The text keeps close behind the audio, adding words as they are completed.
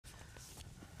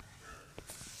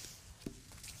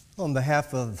On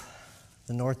behalf of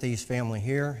the Northeast family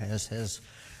here, as has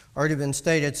already been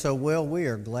stated so well, we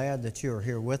are glad that you are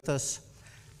here with us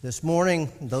this morning.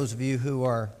 Those of you who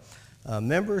are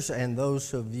members and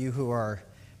those of you who are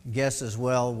guests as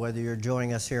well, whether you're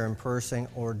joining us here in person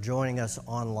or joining us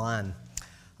online.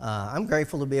 I'm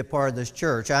grateful to be a part of this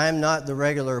church. I am not the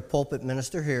regular pulpit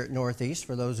minister here at Northeast,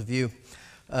 for those of you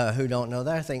who don't know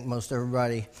that. I think most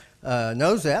everybody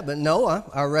knows that, but Noah,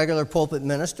 our regular pulpit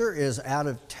minister, is out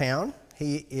of town.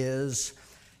 He is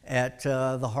at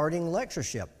the Harding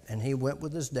lectureship, and he went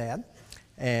with his dad,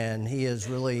 and he is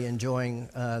really enjoying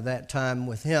that time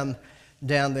with him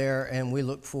down there, and we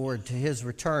look forward to his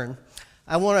return.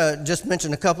 I want to just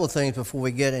mention a couple of things before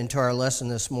we get into our lesson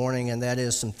this morning, and that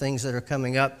is some things that are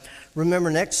coming up. Remember,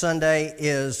 next Sunday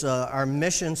is our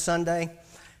Mission Sunday.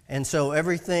 And so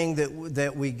everything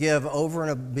that we give over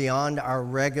and beyond our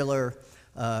regular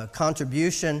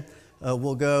contribution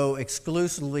will go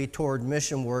exclusively toward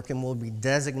mission work and will be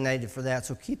designated for that.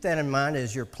 So keep that in mind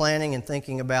as you're planning and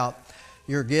thinking about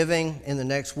your giving in the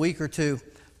next week or two.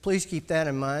 Please keep that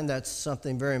in mind. That's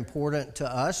something very important to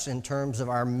us in terms of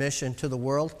our mission to the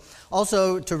world.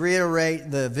 Also, to reiterate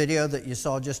the video that you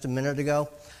saw just a minute ago,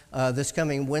 this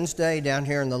coming Wednesday down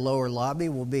here in the lower lobby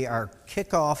will be our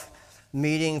kickoff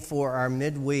meeting for our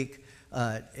midweek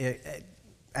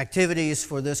activities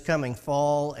for this coming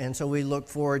fall, and so we look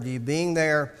forward to you being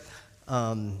there.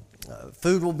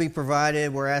 Food will be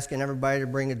provided. We're asking everybody to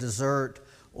bring a dessert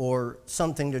or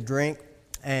something to drink,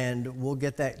 and we'll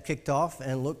get that kicked off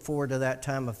and look forward to that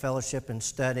time of fellowship and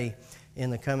study in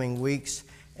the coming weeks.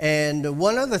 And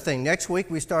one other thing, next week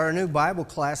we start our new Bible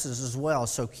classes as well,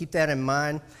 so keep that in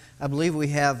mind. I believe we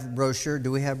have brochures.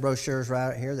 Do we have brochures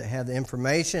right here that have the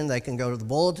information? They can go to the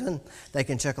bulletin. They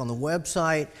can check on the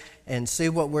website and see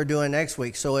what we're doing next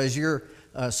week. So as you're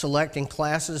selecting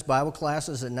classes, Bible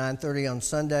classes at 9:30 on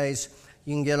Sundays,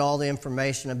 you can get all the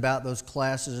information about those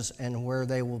classes and where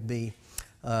they will be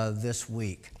this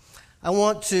week. I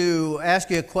want to ask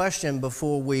you a question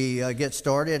before we get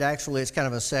started. Actually, it's kind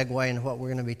of a segue into what we're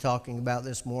going to be talking about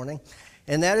this morning.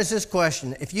 And that is this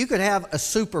question. If you could have a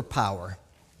superpower,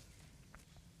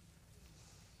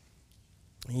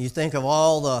 you think of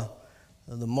all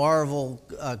the Marvel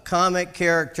comic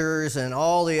characters and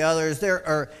all the others.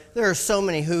 There are so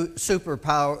many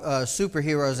superheroes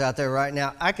out there right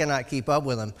now. I cannot keep up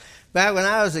with them. Back when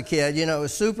I was a kid, it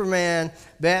was Superman,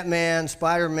 Batman,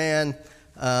 Spider-Man,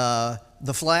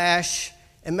 The Flash,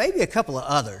 and maybe a couple of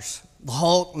others. The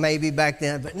Hulk maybe back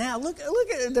then. But now look at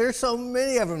it. There's so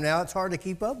many of them now. It's hard to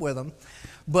keep up with them.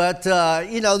 But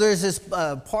there's this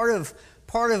part of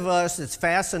us that's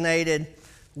fascinated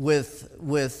with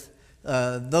those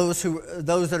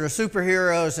that are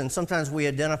superheroes, and sometimes we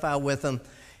identify with them,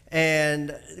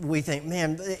 and we think,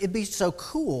 man, it'd be so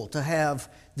cool to have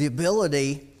the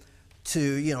ability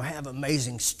to have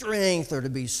amazing strength or to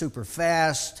be super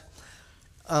fast.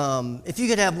 If you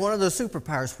could have one of those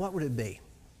superpowers, what would it be?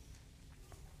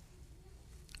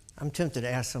 I'm tempted to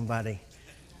ask somebody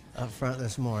up front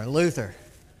this morning. Luther,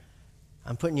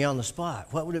 I'm putting you on the spot.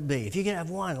 What would it be if you could have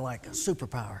one, like a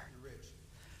superpower?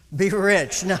 Be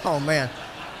rich. No, man.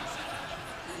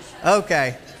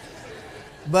 Okay.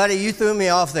 Buddy, you threw me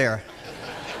off there.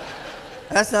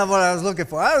 That's not what I was looking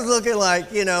for. I was looking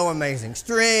like, amazing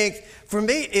strength. For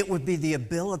me, it would be the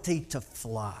ability to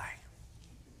fly.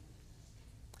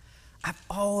 I've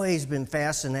always been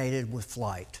fascinated with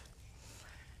flight.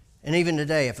 And even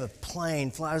today, if a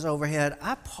plane flies overhead,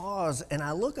 I pause and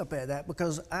I look up at that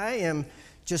because I am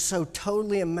just so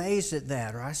totally amazed at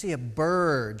that. Or I see a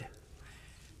bird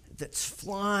that's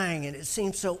flying and it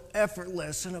seems so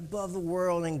effortless and above the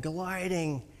world and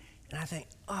gliding, and I think,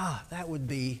 that would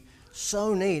be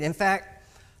so neat. In fact,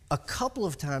 a couple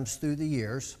of times through the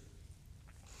years,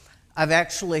 I've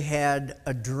actually had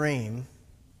a dream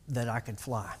that I could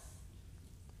fly.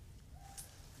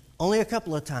 Only a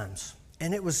couple of times,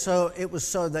 and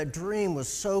that dream was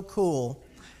so cool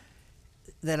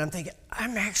that I'm thinking,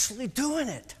 I'm actually doing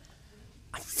it.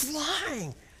 I'm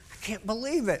flying. I can't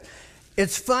believe it.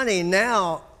 It's funny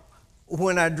now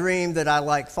when I dream that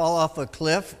I fall off a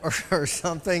cliff or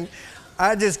something,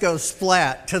 I just go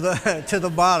splat to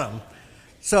the bottom.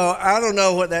 So I don't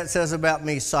know what that says about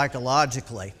me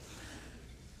psychologically.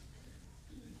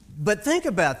 But think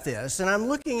about this, and I'm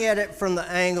looking at it from the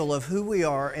angle of who we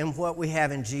are and what we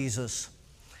have in Jesus.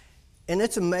 And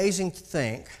it's amazing to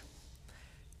think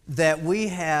that we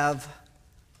have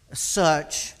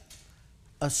such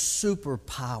a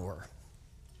superpower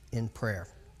in prayer.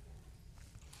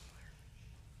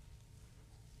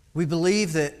 We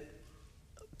believe that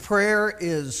prayer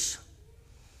is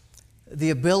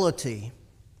the ability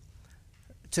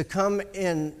to come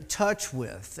in touch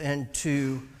with and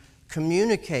to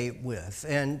communicate with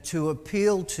and to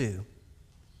appeal to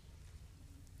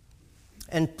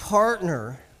and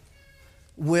partner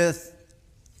with,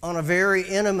 on a very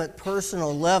intimate,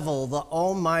 personal level, the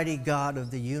Almighty God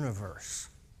of the universe.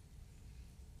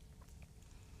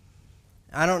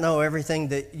 I don't know everything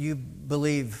that you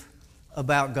believe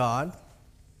about God.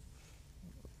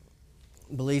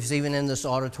 Beliefs even in this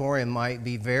auditorium might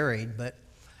be varied, but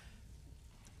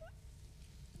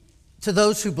to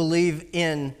those who believe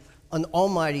in an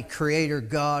almighty creator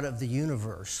God of the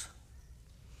universe,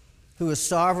 who is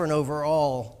sovereign over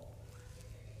all,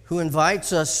 who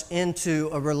invites us into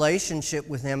a relationship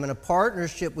with Him and a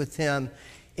partnership with Him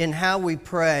in how we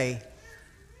pray,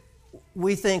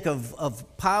 we think of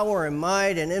power and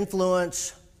might and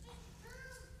influence,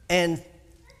 and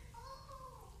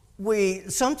we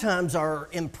sometimes are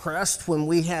impressed when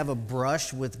we have a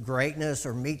brush with greatness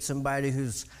or meet somebody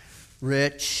who's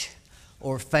rich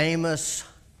or famous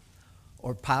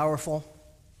or powerful.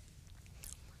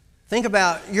 Think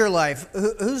about your life.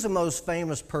 Who's the most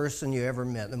famous person you ever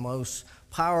met? The most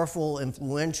powerful,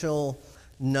 influential,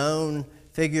 known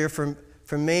figure?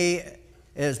 For me,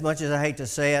 as much as I hate to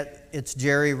say it, it's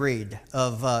Jerry Reed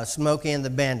of Smokey and the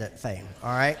Bandit fame,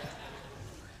 all right?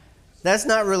 That's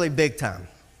not really big time.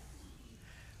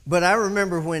 But I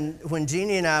remember when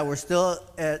Jeannie and I were still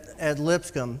at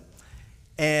Lipscomb,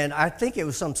 and I think it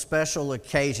was some special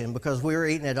occasion because we were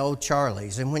eating at Old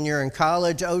Charlie's. And when you're in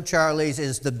college, Old Charlie's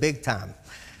is the big time.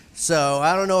 So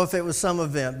I don't know if it was some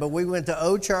event, but we went to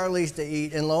Old Charlie's to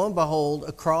eat, and lo and behold,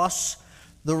 across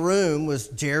the room was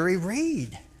Jerry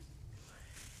Reed.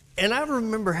 And I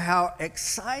remember how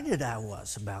excited I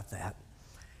was about that.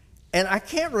 And I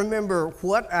can't remember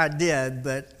what I did,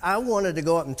 but I wanted to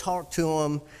go up and talk to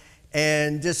him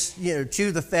and just,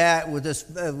 chew the fat with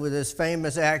this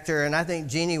famous actor. And I think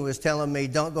Jeannie was telling me,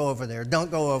 don't go over there,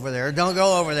 don't go over there, don't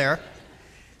go over there.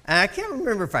 And I can't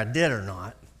remember if I did or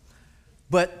not.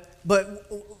 But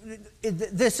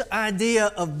this idea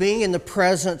of being in the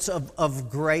presence of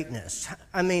greatness.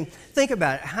 I mean, think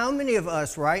about it. How many of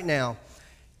us right now,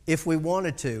 if we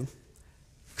wanted to,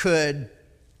 could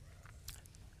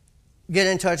get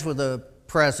in touch with the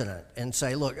president and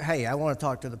say, look, hey, I want to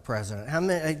talk to the president? How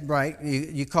many, right?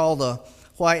 You call the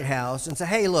White House and say,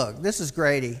 hey, look, this is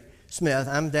Grady Smith.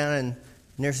 I'm down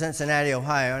near Cincinnati,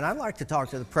 Ohio, and I'd like to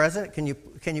talk to the president. Can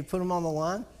you put him on the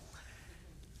line?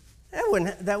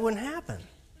 That wouldn't happen.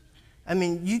 I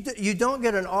mean, you don't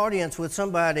get an audience with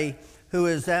somebody who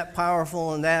is that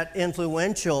powerful and that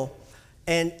influential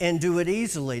and do it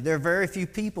easily. There are very few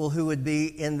people who would be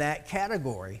in that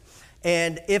category.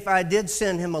 And if I did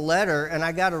send him a letter and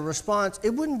I got a response, it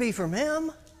wouldn't be from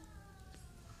him.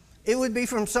 It would be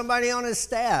from somebody on his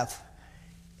staff.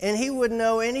 And he wouldn't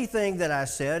know anything that I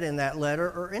said in that letter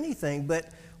or anything.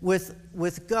 But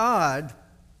with God,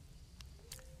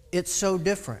 it's so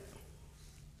different.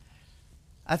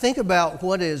 I think about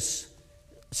what is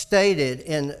stated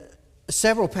in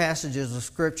several passages of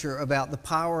Scripture about the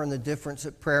power and the difference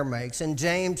that prayer makes. And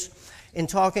James, in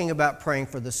talking about praying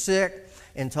for the sick,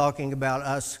 and talking about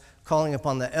us calling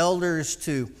upon the elders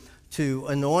to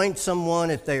anoint someone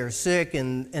if they are sick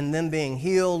and them being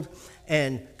healed,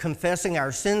 and confessing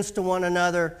our sins to one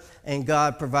another, and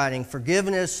God providing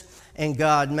forgiveness, and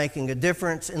God making a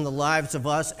difference in the lives of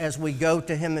us as we go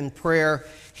to Him in prayer.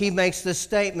 He makes this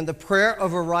statement: the prayer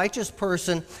of a righteous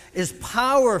person is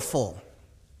powerful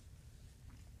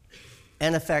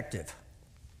and effective.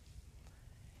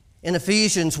 In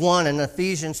Ephesians 1 and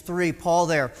Ephesians 3, Paul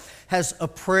there has a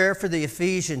prayer for the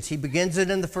Ephesians. He begins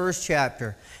it in the first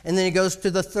chapter, and then he goes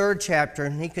to the third chapter,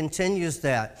 and he continues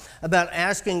that, about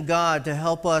asking God to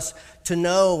help us to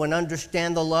know and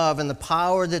understand the love and the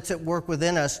power that's at work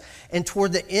within us. And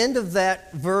toward the end of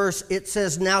that verse, it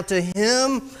says, now to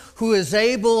Him who is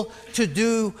able to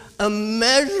do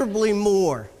immeasurably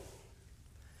more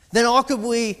than all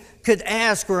we could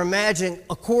ask or imagine,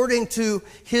 according to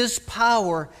His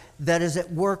power that is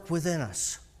at work within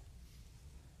us.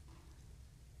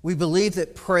 We believe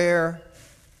that prayer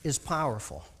is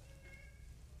powerful.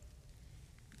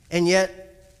 And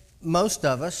yet, most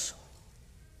of us,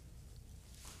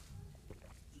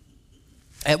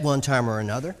 at one time or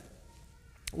another,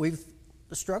 we've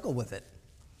struggled with it.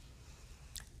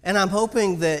 And I'm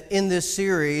hoping that in this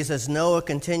series, as Noah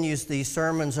continues these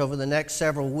sermons over the next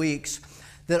several weeks,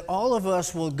 that all of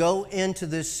us will go into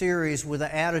this series with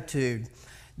the attitude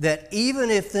that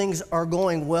even if things are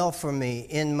going well for me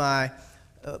in my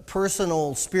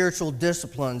personal spiritual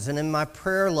disciplines and in my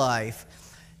prayer life,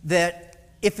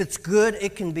 that if it's good,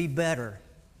 it can be better.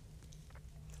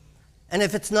 And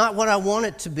if it's not what I want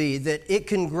it to be, that it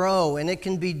can grow and it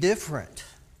can be different.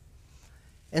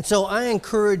 And so I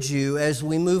encourage you as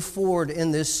we move forward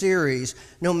in this series,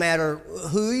 no matter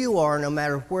who you are, no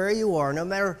matter where you are, no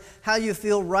matter how you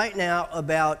feel right now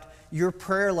about your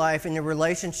prayer life and your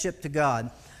relationship to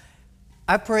God,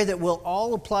 I pray that we'll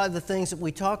all apply the things that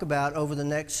we talk about over the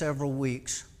next several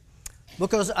weeks.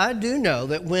 Because I do know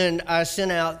that when I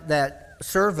sent out that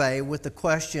survey with the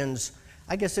questions,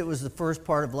 I guess it was the first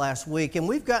part of last week, and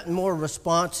we've gotten more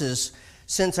responses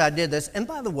since I did this. And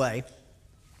by the way,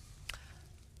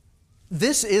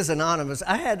 this is anonymous.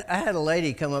 I had a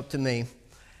lady come up to me,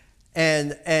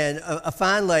 and a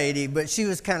fine lady, but she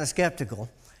was kind of skeptical.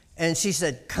 And she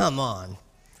said, "Come on,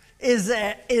 is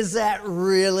that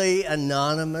really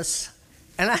anonymous?"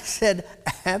 And I said,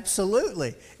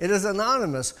 "Absolutely, it is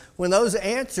anonymous. When those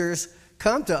answers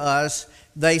come to us,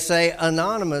 they say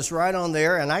anonymous right on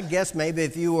there." And I guess maybe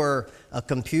if you were a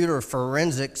computer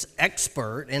forensics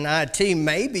expert in IT,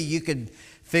 maybe you could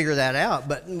figure that out,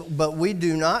 but we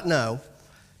do not know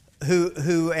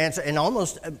who answered, and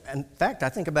almost, in fact, I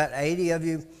think about 80 of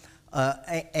you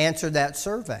answered that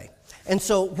survey. And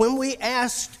so when we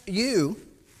asked you,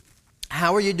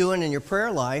 how are you doing in your prayer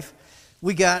life,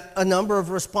 we got a number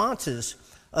of responses.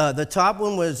 The top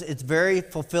one was, it's very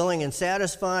fulfilling and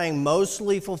satisfying,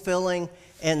 mostly fulfilling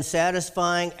and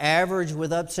satisfying, average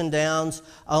with ups and downs.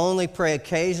 I only pray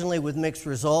occasionally with mixed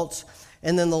results.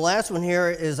 And then the last one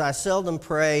here is, I seldom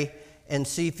pray and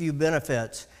see few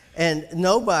benefits. And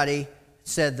nobody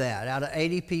said that. Out of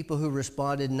 80 people who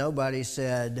responded, nobody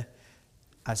said,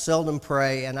 I seldom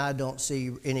pray and I don't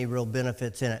see any real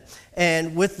benefits in it.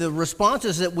 And with the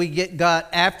responses that we got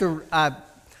after I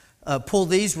pulled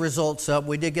these results up,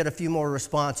 we did get a few more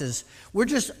responses. We're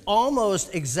just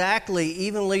almost exactly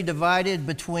evenly divided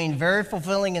between very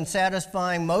fulfilling and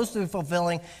satisfying, mostly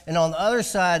fulfilling, and on the other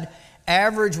side,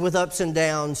 average with ups and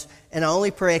downs, and I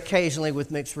only pray occasionally with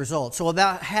mixed results. So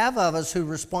about half of us who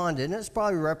responded, and it's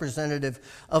probably representative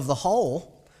of the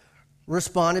whole,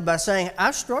 responded by saying,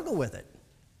 I struggle with it.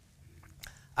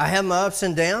 I have my ups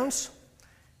and downs.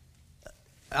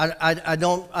 I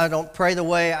don't pray the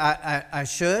way I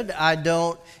should. I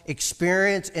don't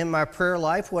experience in my prayer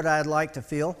life what I'd like to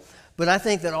feel. But I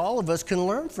think that all of us can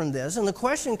learn from this. And the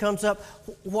question comes up,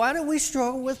 why do we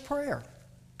struggle with prayer?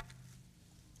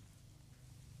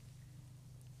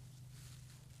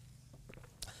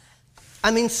 I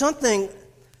mean,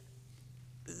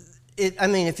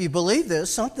 if you believe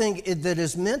this, something that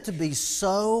is meant to be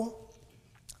so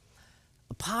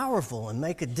powerful and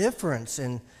make a difference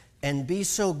and be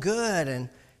so good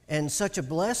and such a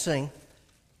blessing,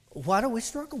 why do we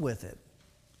struggle with it?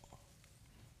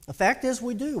 The fact is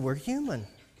we do. We're human.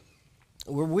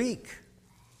 We're weak.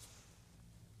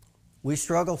 We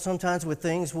struggle sometimes with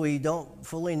things we don't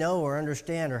fully know or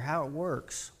understand or how it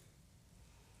works.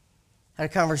 I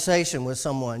had a conversation with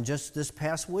someone just this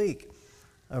past week,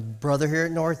 a brother here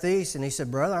at Northeast, and he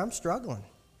said, "Brother, I'm struggling.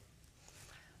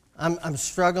 I'm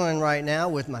struggling right now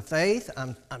with my faith.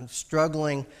 I'm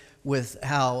struggling with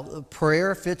how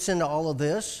prayer fits into all of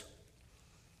this."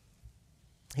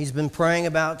 He's been praying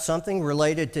about something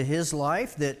related to his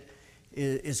life that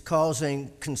is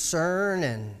causing concern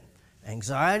and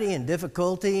anxiety and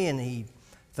difficulty, and he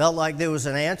felt like there was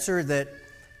an answer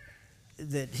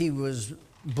that he was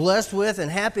blessed with and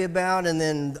happy about, and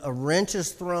then a wrench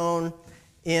is thrown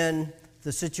in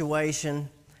the situation,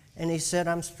 and he said,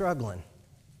 "I'm struggling."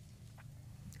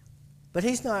 But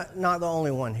he's not the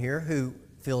only one here who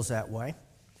feels that way.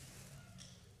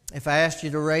 If I asked you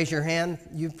to raise your hand,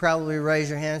 you'd probably raise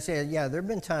your hand and say, "Yeah, there have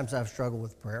been times I've struggled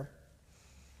with prayer."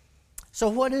 So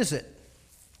what is it?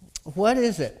 What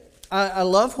is it? I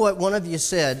love what one of you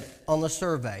said on the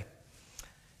survey.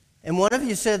 And one of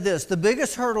you said this: "The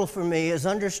biggest hurdle for me is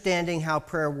understanding how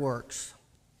prayer works.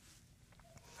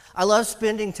 I love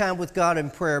spending time with God in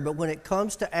prayer, but when it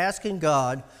comes to asking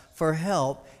God for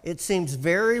help, it seems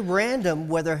very random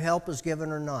whether help is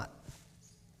given or not.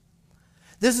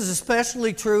 This is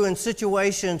especially true in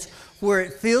situations where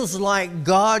it feels like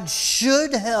God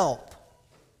should help,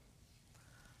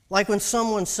 like when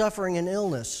someone's suffering an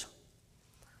illness.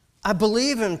 I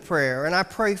believe in prayer and I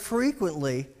pray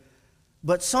frequently,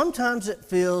 but sometimes it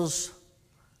feels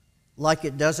like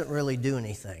it doesn't really do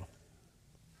anything."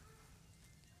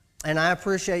 And I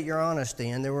appreciate your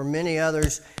honesty, and there were many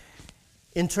others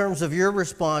in terms of your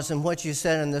response and what you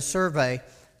said in the survey.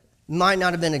 Might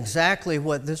not have been exactly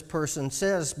what this person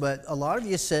says, but a lot of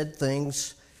you said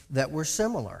things that were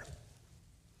similar.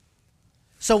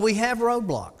 So we have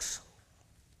roadblocks,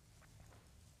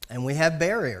 and we have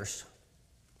barriers.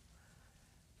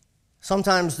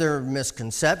 Sometimes there are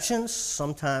misconceptions.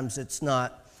 Sometimes it's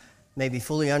not maybe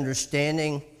fully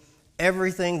understanding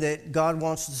everything that God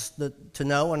wants us to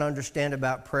know and understand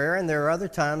about prayer. And there are other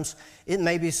times it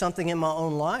may be something in my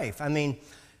own life. I mean,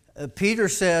 Peter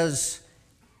says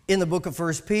in the book of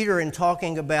 1 Peter, in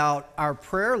talking about our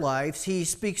prayer lives, he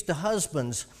speaks to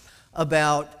husbands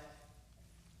about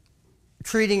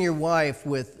treating your wife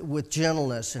with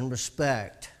gentleness and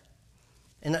respect,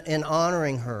 and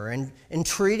honoring her and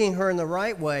treating her in the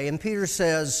right way. And Peter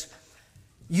says,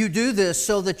 you do this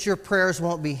so that your prayers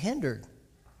won't be hindered.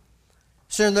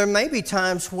 So there may be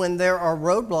times when there are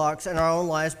roadblocks in our own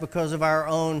lives because of our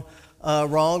own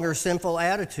wrong or sinful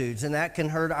attitudes, and that can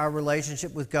hurt our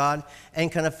relationship with God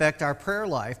and can affect our prayer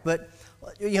life. But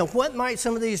what might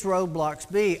some of these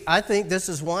roadblocks be? I think this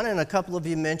is one, and a couple of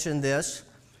you mentioned this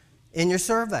in your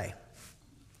survey.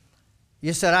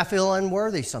 You said, I feel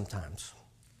unworthy sometimes.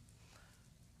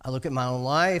 I look at my own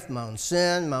life, my own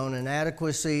sin, my own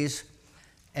inadequacies,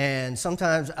 and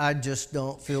sometimes I just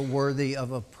don't feel worthy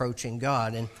of approaching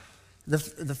God. And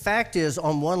the fact is,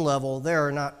 on one level,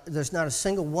 there's not a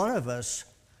single one of us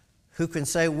who can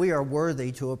say we are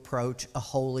worthy to approach a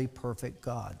holy, perfect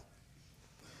God.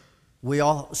 We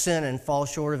all sin and fall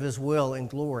short of His will and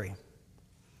glory.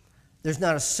 There's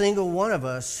not a single one of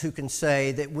us who can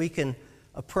say that we can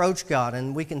approach God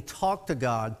and we can talk to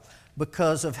God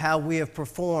because of how we have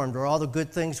performed or all the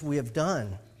good things we have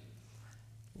done.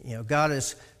 God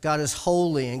is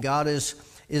holy and God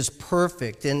is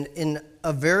perfect. And in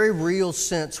a very real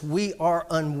sense, we are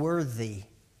unworthy.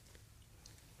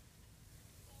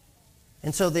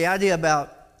 And so the idea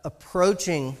about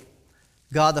approaching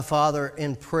God the Father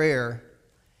in prayer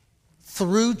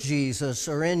through Jesus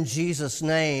or in Jesus'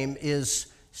 name is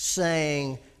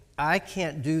saying, I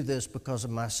can't do this because of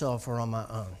myself or on my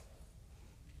own.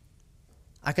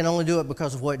 I can only do it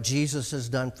because of what Jesus has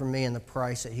done for me and the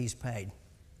price that He's paid.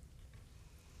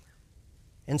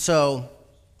 And so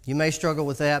you may struggle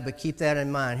with that, but keep that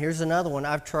in mind. Here's another one.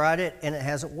 I've tried it and it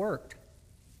hasn't worked.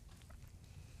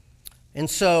 And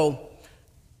so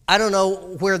I don't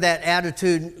know where that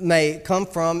attitude may come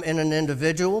from in an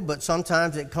individual, but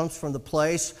sometimes it comes from the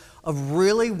place of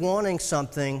really wanting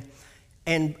something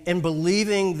and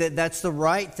believing that that's the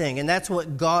right thing, and that's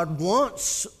what God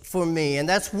wants for me, and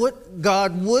that's what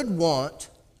God would want.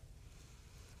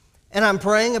 And I'm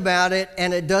praying about it,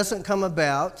 and it doesn't come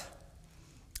about.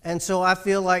 And so I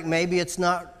feel like maybe it's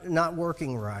not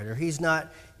working right, or He's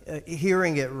not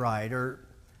hearing it right, or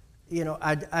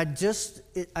I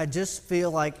just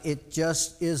feel like it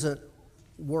just isn't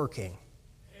working.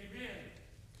 Amen.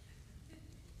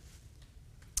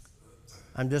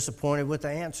 I'm disappointed with the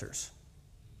answers.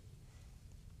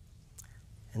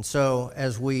 And so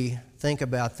as we think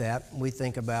about that, we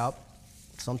think about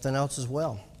something else as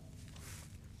well.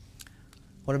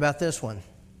 What about this one?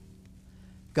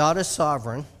 God is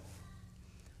sovereign,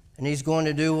 and He's going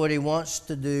to do what He wants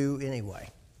to do anyway.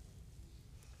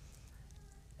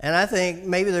 And I think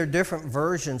maybe there are different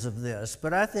versions of this,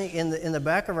 but I think in the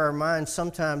back of our minds,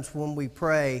 sometimes when we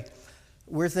pray,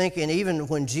 we're thinking, even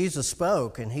when Jesus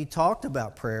spoke and He talked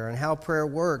about prayer and how prayer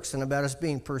works and about us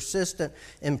being persistent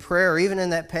in prayer, even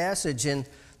in that passage in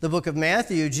the book of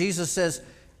Matthew, Jesus says,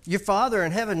 your Father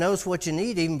in heaven knows what you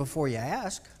need even before you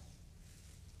ask.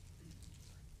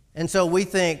 And so we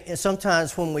think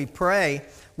sometimes when we pray,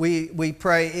 we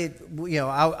pray,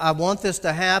 I want this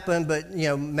to happen, but,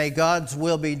 may God's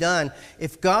will be done.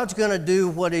 If God's going to do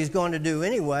what He's going to do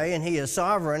anyway, and He is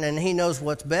sovereign and He knows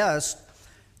what's best,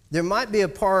 there might be a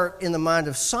part in the mind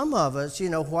of some of us,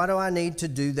 why do I need to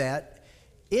do that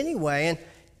anyway?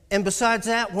 And besides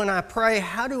that, when I pray,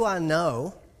 how do I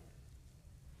know?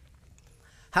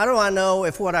 How do I know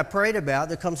if what I prayed about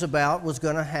that comes about was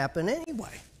going to happen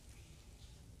anyway?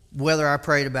 Whether I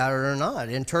prayed about it or not.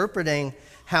 Interpreting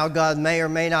how God may or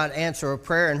may not answer a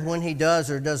prayer and when He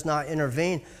does or does not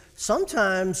intervene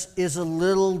sometimes is a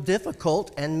little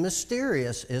difficult and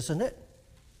mysterious, isn't it?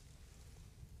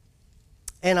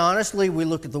 And honestly, we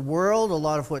look at the world, a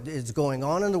lot of what is going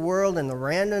on in the world and the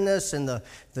randomness and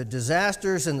the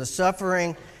disasters and the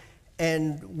suffering,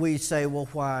 and we say, well,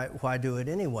 why do it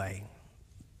anyway?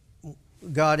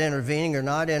 God intervening or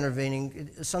not intervening,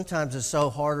 sometimes it's so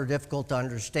hard or difficult to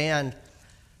understand,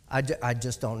 I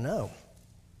just don't know.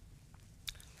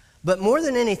 But more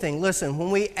than anything, listen,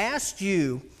 when we asked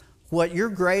you what your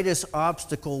greatest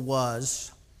obstacle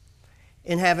was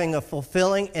in having a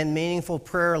fulfilling and meaningful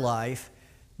prayer life,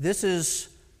 this is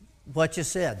what you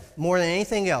said, more than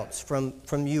anything else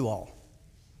from you all.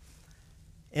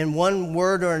 In one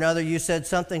word or another, you said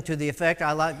something to the effect,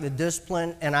 I lack the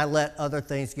discipline and I let other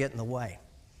things get in the way.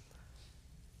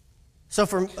 So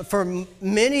for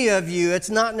many of you, it's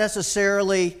not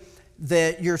necessarily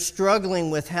that you're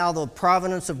struggling with how the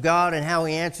providence of God and how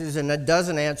He answers and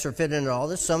doesn't answer fit into all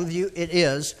this. Some of you, it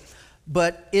is.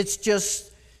 But it's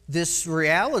just this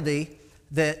reality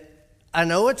that I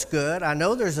know it's good, I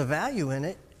know there's a value in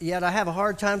it, yet I have a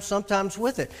hard time sometimes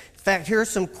with it. In fact, here's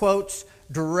some quotes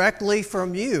directly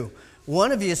from you.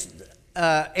 One of you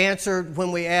answered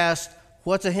when we asked,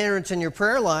 what's a hindrance in your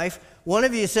prayer life? One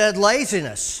of you said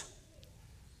laziness,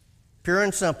 pure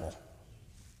and simple.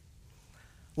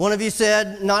 One of you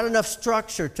said, not enough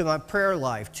structure to my prayer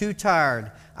life, too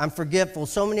tired, I'm forgetful,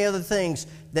 so many other things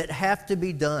that have to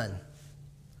be done.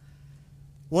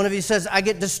 One of you says, I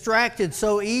get distracted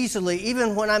so easily,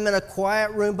 even when I'm in a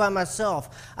quiet room by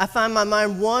myself. I find my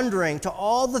mind wandering to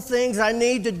all the things I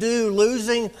need to do,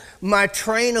 losing my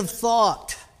train of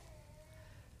thought.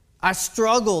 I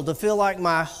struggle to feel like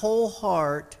my whole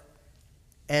heart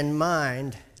and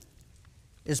mind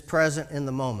is present in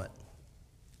the moment.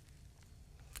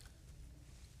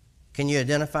 Can you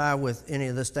identify with any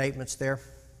of the statements there?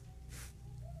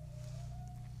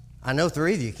 I know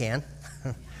 3 of you can.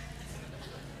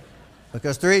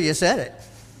 Because 3 of you said it.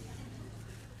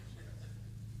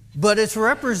 But it's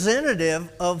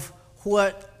representative of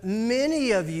what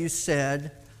many of you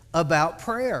said about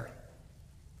prayer.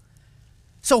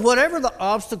 So whatever the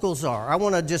obstacles are, I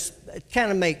want to just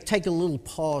kind of take a little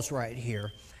pause right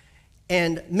here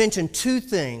and mention 2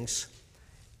 things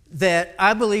that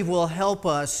I believe will help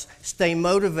us stay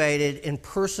motivated and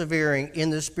persevering in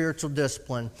this spiritual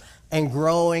discipline and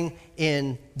growing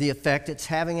in the effect it's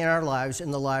having in our lives,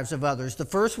 in the lives of others. The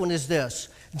first one is this: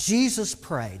 Jesus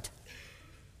prayed.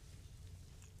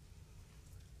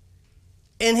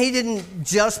 And He didn't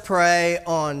just pray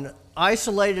on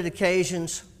isolated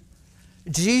occasions.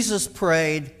 Jesus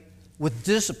prayed with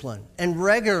discipline and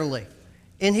regularly,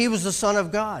 and He was the Son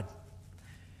of God.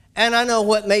 And I know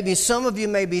what maybe some of you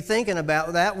may be thinking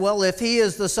about that. Well, if He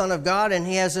is the Son of God and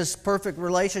He has this perfect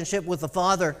relationship with the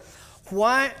Father,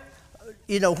 why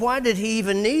did He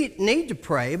even need to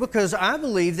pray? Because I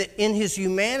believe that in His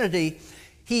humanity,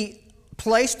 He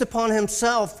placed upon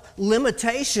Himself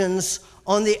limitations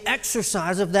on the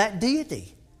exercise of that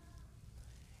deity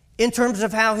in terms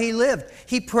of how He lived.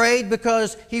 He prayed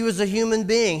because He was a human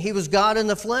being. He was God in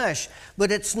the flesh.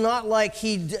 But it's not like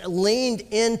He leaned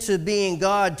into being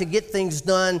God to get things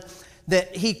done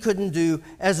that He couldn't do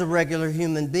as a regular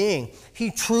human being.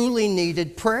 He truly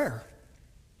needed prayer.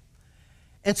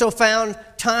 And so found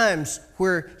times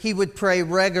where He would pray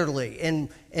regularly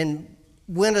and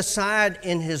went aside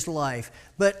in His life.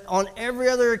 But on every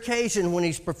other occasion when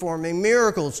He's performing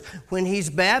miracles, when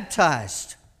He's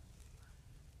baptized,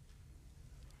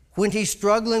 when He's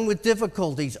struggling with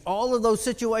difficulties, all of those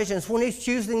situations, when He's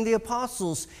choosing the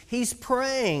apostles, He's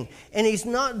praying. And He's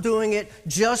not doing it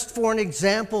just for an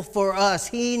example for us.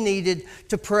 He needed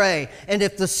to pray. And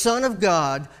if the Son of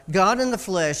God, God in the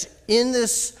flesh, in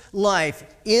this life,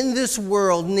 in this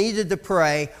world, needed to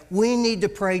pray, we need to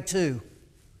pray too.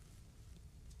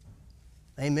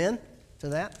 Amen to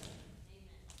that?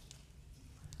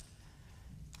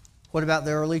 What about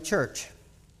the early church?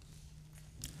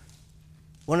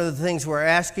 One of the things we're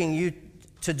asking you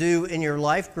to do in your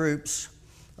life groups,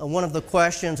 one of the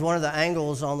questions, one of the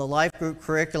angles on the life group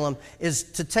curriculum is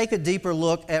to take a deeper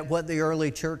look at what the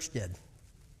early church did.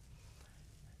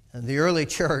 And the early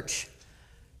church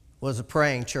was a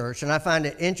praying church. And I find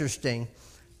it interesting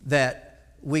that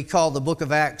we call the book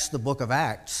of Acts the book of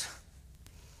Acts.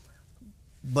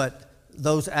 But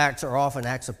those acts are often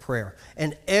acts of prayer.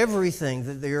 And everything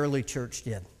that the early church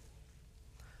did,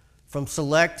 from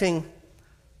selecting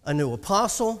a new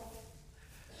apostle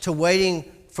to waiting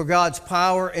for God's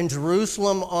power in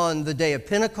Jerusalem on the day of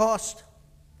Pentecost,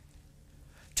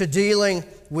 to dealing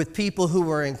with people who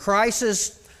were in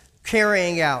crisis,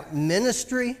 carrying out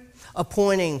ministry,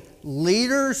 appointing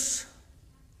leaders,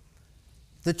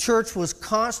 the church was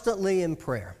constantly in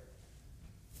prayer.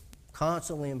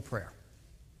 Constantly in prayer.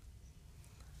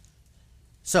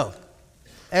 So,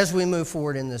 as we move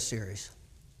forward in this series,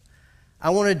 I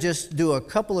want to just do a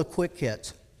couple of quick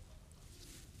hits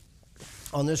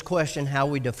on this question, how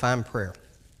we define prayer.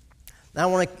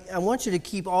 Now, I want you to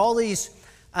keep all these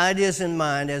ideas in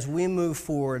mind as we move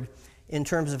forward in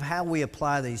terms of how we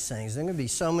apply these things. There are going to be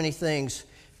so many things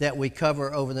that we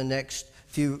cover over the next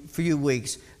few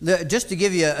weeks. Just to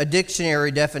give you a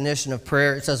dictionary definition of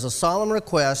prayer, it says a solemn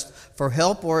request for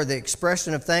help or the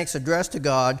expression of thanks addressed to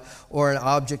God or an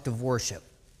object of worship.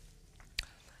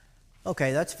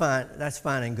 Okay, that's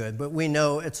fine and good, but we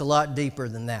know it's a lot deeper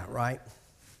than that, right?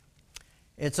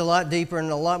 It's a lot deeper and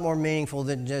a lot more meaningful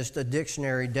than just a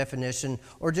dictionary definition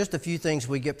or just a few things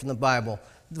we get from the Bible.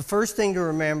 The first thing to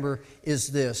remember is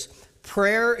this: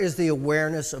 prayer is the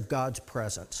awareness of God's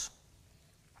presence.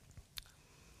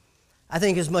 I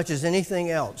think as much as anything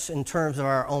else, in terms of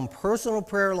our own personal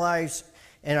prayer lives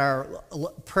and our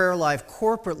prayer life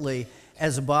corporately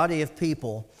as a body of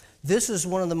people, this is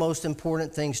one of the most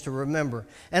important things to remember.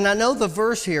 And I know the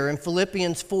verse here in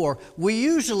Philippians 4,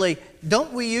 when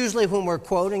we're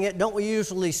quoting it, don't we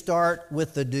usually start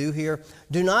with the do here?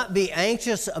 Do not be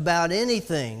anxious about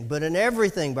anything, but in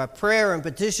everything, by prayer and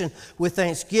petition with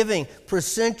thanksgiving,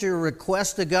 present your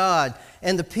request to God.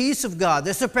 And the peace of God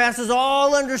that surpasses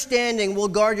all understanding will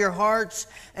guard your hearts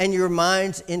and your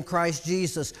minds in Christ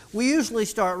Jesus. We usually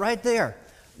start right there.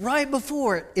 Right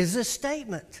before it is this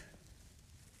statement.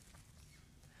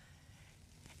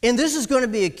 And this is going to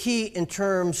be a key in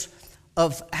terms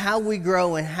of how we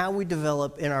grow and how we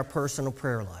develop in our personal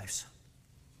prayer lives.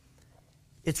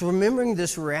 It's remembering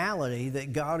this reality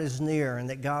that God is near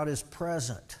and that God is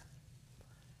present.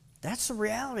 That's the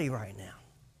reality right now.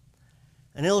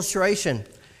 An illustration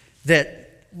that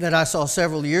I saw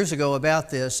several years ago about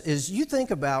this is, you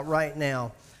think about right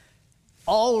now,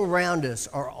 all around us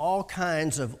are all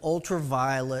kinds of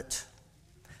ultraviolet,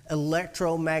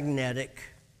 electromagnetic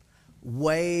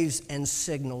waves and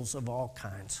signals of all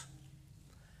kinds.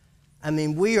 I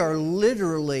mean, we are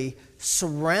literally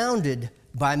surrounded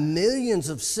by millions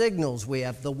of signals. We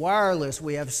have the wireless,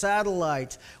 we have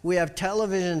satellites, we have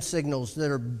television signals that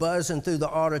are buzzing through the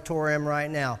auditorium right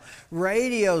now,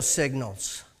 radio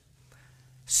signals,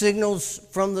 signals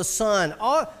from the sun.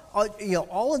 All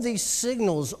of these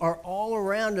signals are all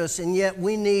around us, and yet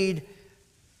we need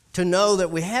to know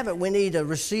that we have it. We need a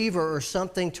receiver or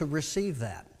something to receive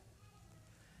that.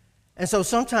 And so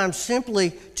sometimes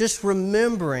simply just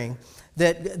remembering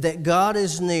that God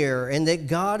is near and that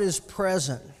God is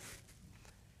present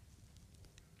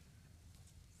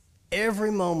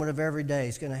every moment of every day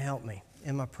is going to help me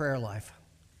in my prayer life.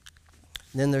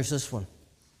 And then there's this one.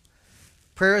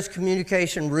 Prayer is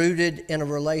communication rooted in a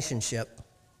relationship.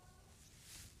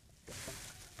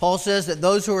 Paul says that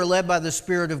those who are led by the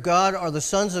Spirit of God are the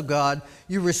sons of God.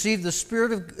 You receive the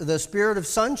spirit of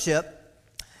sonship,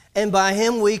 and by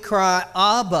him we cry,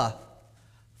 Abba,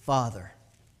 Father.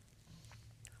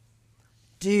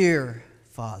 Dear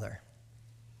Father.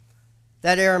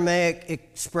 That Aramaic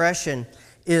expression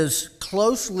is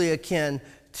closely akin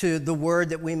to the word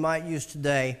that we might use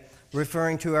today,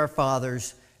 referring to our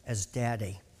fathers as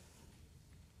daddy.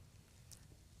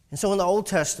 And so in the Old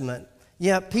Testament,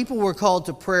 people were called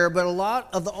to prayer, but a lot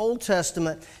of the Old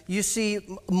Testament, you see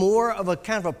more of a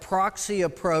kind of a proxy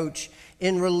approach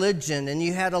in religion, and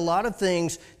you had a lot of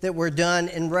things that were done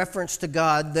in reference to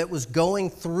God that was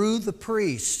going through the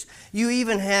priests. You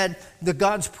even had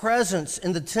God's presence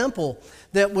in the temple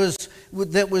that was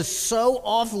so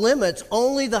off limits,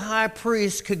 only the high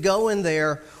priest could go in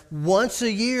there once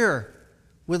a year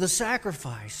with a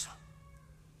sacrifice.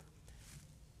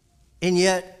 And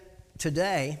yet,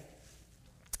 today,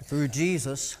 through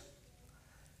Jesus,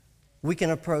 we can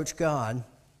approach God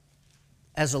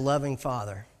as a loving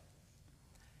Father.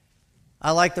 I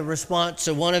like the response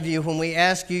of one of you when we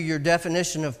asked you your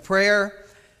definition of prayer.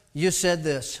 You said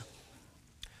this: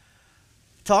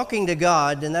 talking to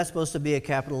God, and that's supposed to be a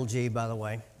capital G, by the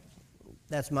way.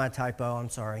 That's my typo, I'm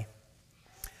sorry.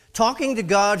 Talking to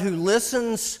God who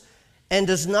listens and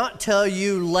does not tell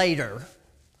you later,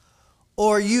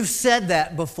 or you've said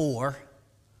that before,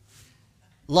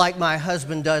 like my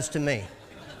husband does to me.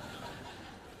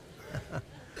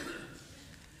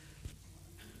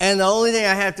 And the only thing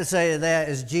I have to say to that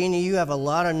is, Jeannie, you have a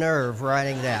lot of nerve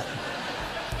writing that.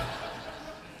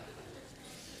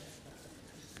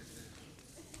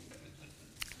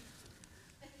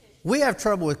 We have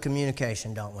trouble with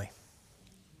communication, don't we?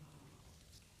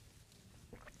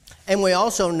 And we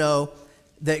also know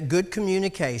that good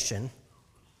communication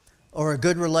or a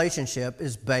good relationship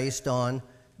is based on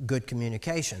good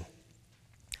communication.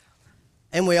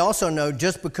 And we also know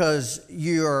just because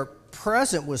you're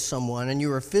present with someone and you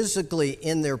are physically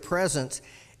in their presence,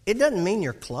 it doesn't mean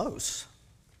you're close.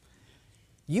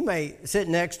 You may sit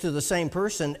next to the same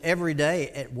person every day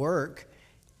at work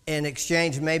and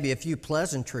exchange maybe a few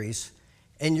pleasantries,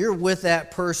 and you're with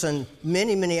that person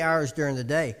many, many hours during the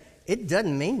day. It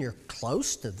doesn't mean you're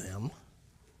close to them.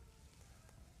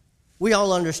 We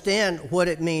all understand what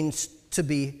it means to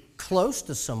be close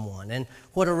to someone and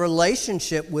what a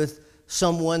relationship with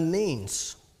someone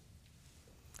means.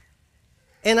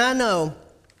 And I know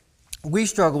we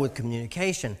struggle with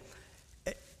communication.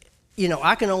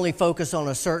 I can only focus on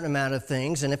a certain amount of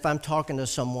things, and if I'm talking to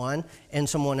someone and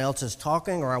someone else is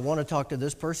talking, or I want to talk to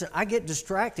this person, I get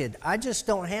distracted. I just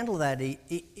don't handle that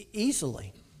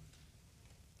easily.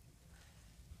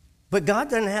 But God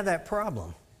doesn't have that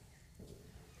problem.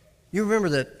 You remember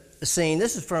the scene,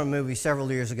 this is from a movie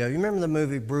several years ago. You remember the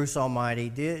movie Bruce Almighty?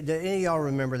 Do any of y'all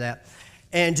remember that?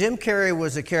 And Jim Carrey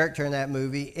was a character in that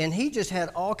movie, and he just had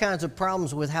all kinds of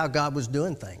problems with how God was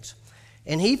doing things.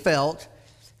 And he felt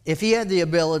if he had the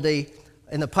ability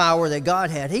and the power that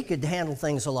God had, he could handle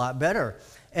things a lot better.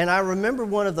 And I remember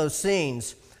one of those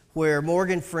scenes where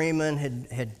Morgan Freeman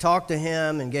had talked to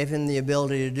him and gave him the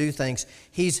ability to do things.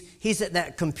 He's at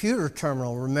that computer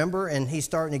terminal, remember? And he's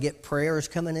starting to get prayers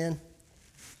coming in.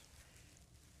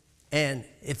 And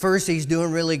at first he's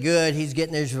doing really good. He's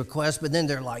getting his requests, but then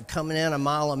they're like coming in a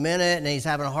mile a minute, and he's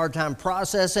having a hard time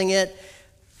processing it.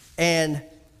 And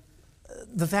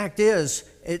the fact is,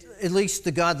 at least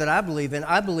the God that I believe in,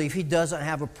 I believe he doesn't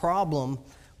have a problem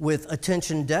with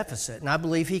attention deficit. And I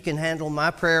believe he can handle my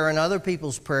prayer and other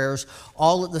people's prayers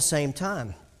all at the same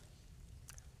time.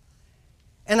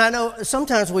 And I know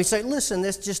sometimes we say, listen,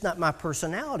 that's just not my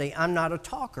personality. I'm not a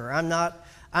talker. I'm not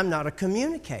a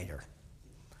communicator.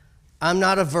 I'm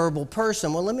not a verbal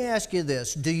person. Well, let me ask you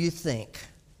this. Do you think?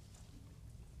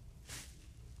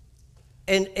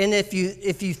 And if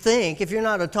you think, if you're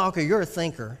not a talker, you're a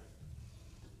thinker.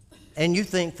 And you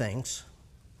think things.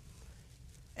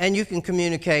 And you can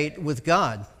communicate with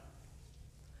God.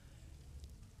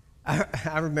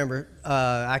 I remember,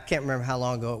 I can't remember how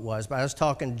long ago it was, but I was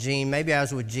talking to Gene. Maybe I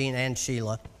was with Gene and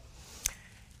Sheila.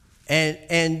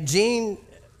 And Gene,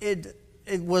 it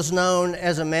was known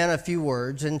as a man of few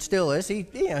words, and still is.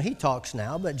 He talks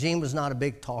now, but Gene was not a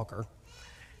big talker.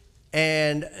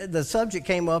 And the subject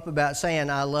came up about saying,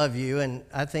 I love you, and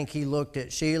I think he looked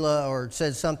at Sheila or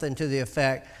said something to the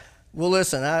effect, well,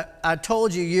 listen, I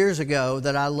told you years ago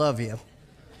that I love you.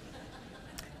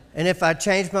 And if I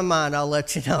change my mind, I'll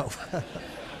let you know.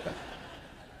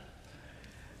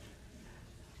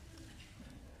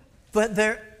 But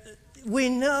we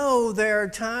know there are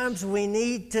times we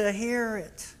need to hear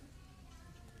it.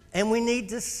 And we need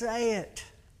to say it.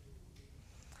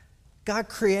 God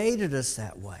created us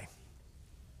that way.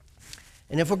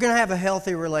 And if we're going to have a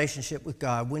healthy relationship with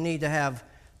God, we need to have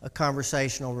a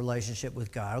conversational relationship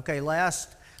with God. Okay, let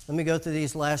me go through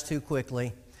these last two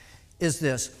quickly, is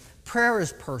this. Prayer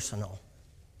is personal.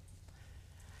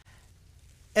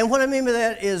 And what I mean by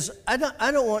that is I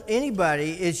don't want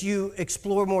anybody, as you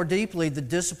explore more deeply the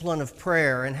discipline of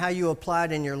prayer and how you apply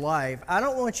it in your life, I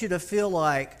don't want you to feel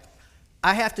like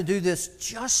I have to do this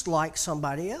just like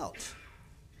somebody else.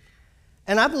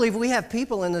 And I believe we have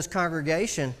people in this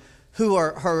congregation who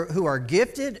are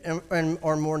gifted and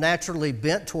are more naturally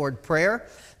bent toward prayer.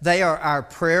 They are our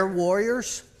prayer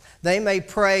warriors. They may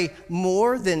pray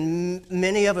more than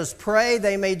many of us pray.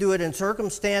 They may do it in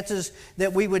circumstances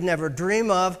that we would never dream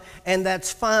of, and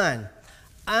that's fine.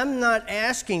 I'm not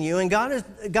asking you, and God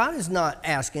is not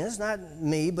asking, it's not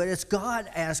me, but it's God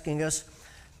asking us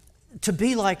to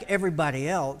be like everybody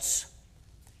else.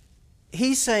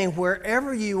 He's saying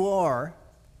wherever you are,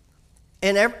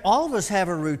 and all of us have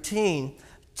a routine,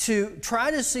 to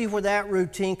try to see where that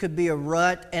routine could be a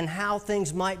rut and how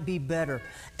things might be better,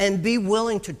 and be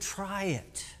willing to try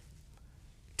it,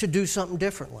 to do something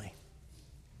differently.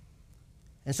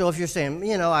 And so if you're saying,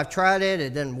 I've tried it,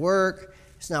 it didn't work,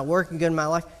 it's not working good in my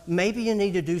life, maybe you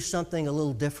need to do something a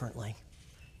little differently.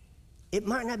 It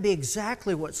might not be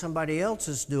exactly what somebody else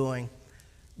is doing,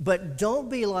 but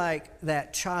don't be like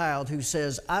that child who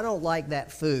says, I don't like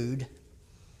that food.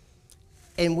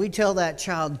 And we tell that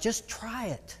child, just try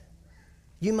it.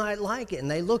 You might like it.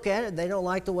 And they look at it, they don't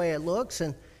like the way it looks,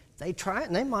 and they try it,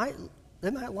 and they might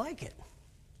like it.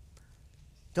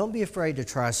 Don't be afraid to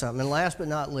try something. And last but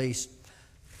not least,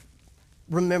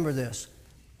 remember this.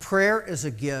 Prayer is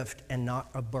a gift and not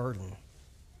a burden.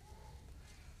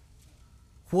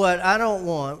 What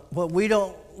we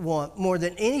don't want more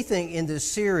than anything in this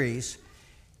series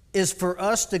is for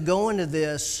us to go into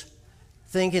this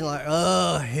thinking like,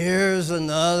 oh, here's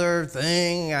another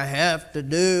thing I have to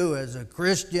do as a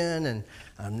Christian, and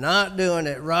I'm not doing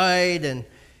it right, and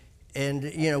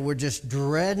we're just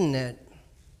dreading it.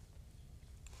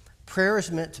 Prayer is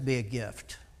meant to be a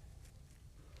gift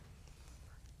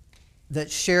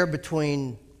that's shared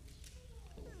between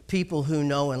people who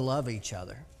know and love each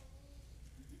other.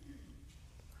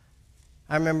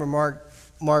 I remember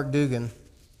Mark Dugan.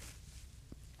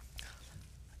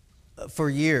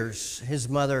 For years, his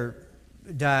mother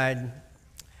died,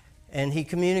 and he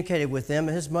communicated with them.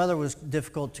 His mother was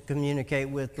difficult to communicate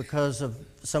with because of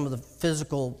some of the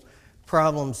physical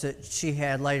problems that she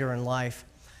had later in life.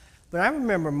 But I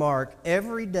remember Mark,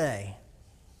 every day,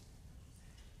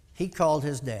 he called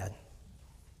his dad.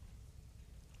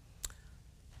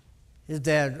 His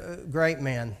dad, a great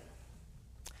man.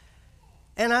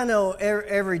 And I know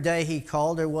every day he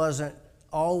called, there wasn't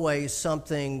always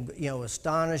something,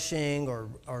 astonishing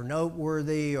or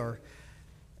noteworthy,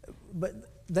 but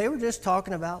they were just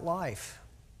talking about life.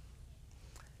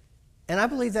 And I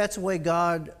believe that's the way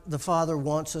God the Father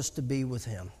wants us to be with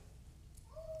Him.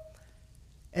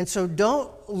 And so don't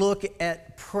look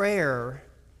at prayer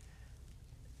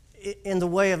in the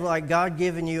way of like God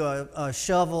giving you a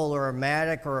shovel or a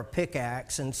mattock or a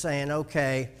pickaxe and saying,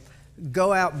 okay,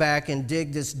 go out back and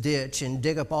dig this ditch and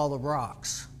dig up all the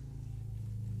rocks.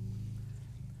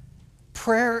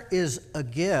 Prayer is a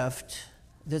gift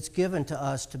that's given to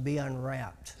us to be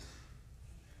unwrapped.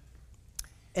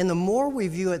 And the more we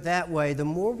view it that way, the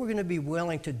more we're going to be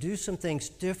willing to do some things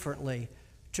differently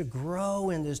to grow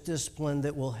in this discipline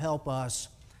that will help us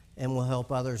and will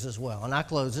help others as well. And I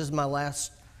close. This is my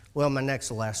next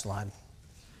to last slide.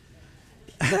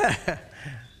 I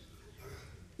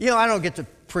don't get to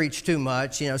preach too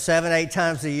much, 7, 8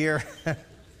 times a year.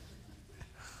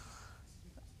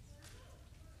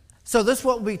 So this is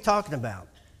what we'll be talking about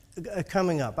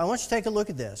coming up. I want you to take a look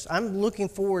at this. I'm looking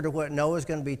forward to what Noah's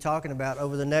going to be talking about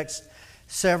over the next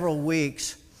several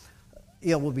weeks.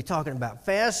 We'll be talking about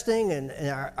fasting and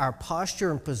our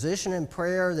posture and position in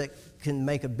prayer that can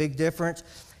make a big difference.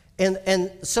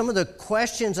 And some of the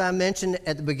questions I mentioned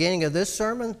at the beginning of this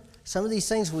sermon, some of these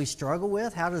things we struggle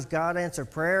with. How does God answer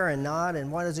prayer and not?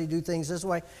 And why does He do things this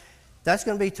way? That's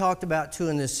going to be talked about too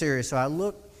in this series. So I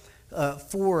look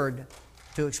forward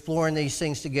to exploring these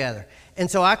things together.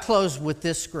 And so I close with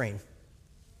this screen.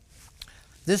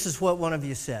 This is what one of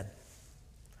you said.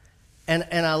 And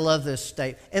I love this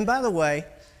statement. And by the way,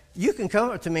 you can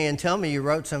come up to me and tell me you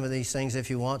wrote some of these things if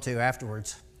you want to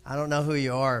afterwards. I don't know who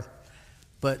you are,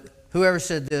 but whoever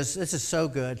said this is so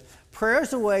good. Prayer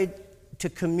is a way to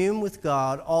commune with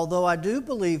God. Although I do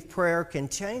believe prayer can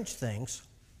change things,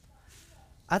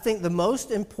 I think the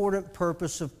most important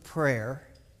purpose of prayer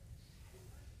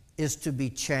is to be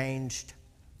changed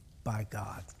by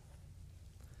God.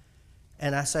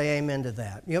 And I say amen to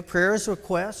that. Prayer is a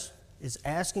request, is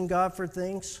asking God for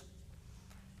things.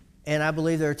 And I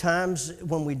believe there are times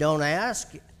when we don't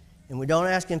ask, and we don't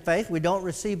ask in faith, we don't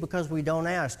receive because we don't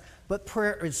ask. But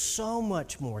prayer is so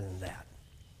much more than that.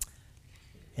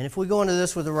 And if we go into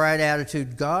this with the right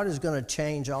attitude, God is going to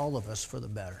change all of us for the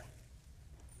better.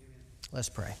 Let's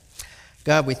pray.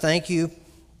 God, we thank you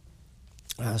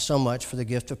so much for the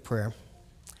gift of prayer.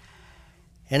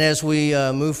 And as we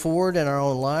move forward in our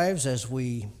own lives, as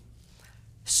we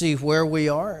see where we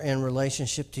are in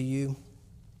relationship to you,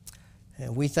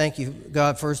 and we thank you,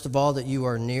 God, first of all, that you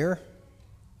are near,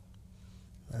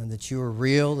 and that you are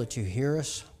real, that you hear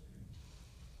us,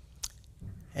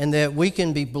 and that we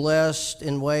can be blessed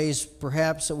in ways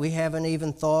perhaps that we haven't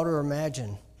even thought or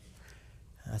imagined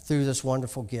through this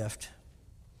wonderful gift.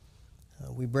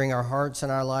 We bring our hearts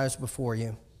and our lives before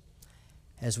you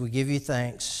as we give you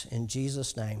thanks in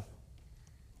Jesus' name.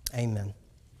 Amen.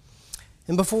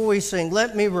 And before we sing,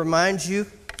 let me remind you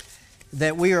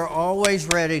that we are always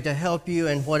ready to help you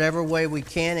in whatever way we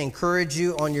can, encourage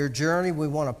you on your journey. We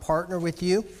want to partner with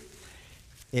you.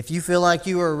 If you feel like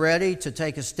you are ready to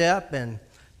take a step and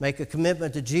make a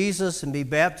commitment to Jesus and be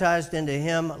baptized into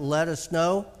Him, let us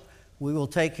know. We will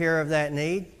take care of that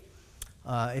need.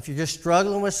 If you're just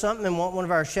struggling with something and want one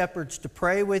of our shepherds to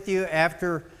pray with you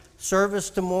after service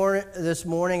this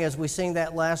morning as we sing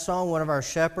that last song, one of our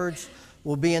shepherds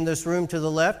will be in this room to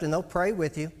the left, and they'll pray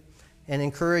with you and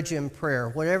encourage you in prayer.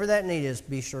 Whatever that need is,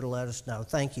 be sure to let us know.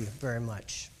 Thank you very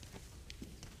much.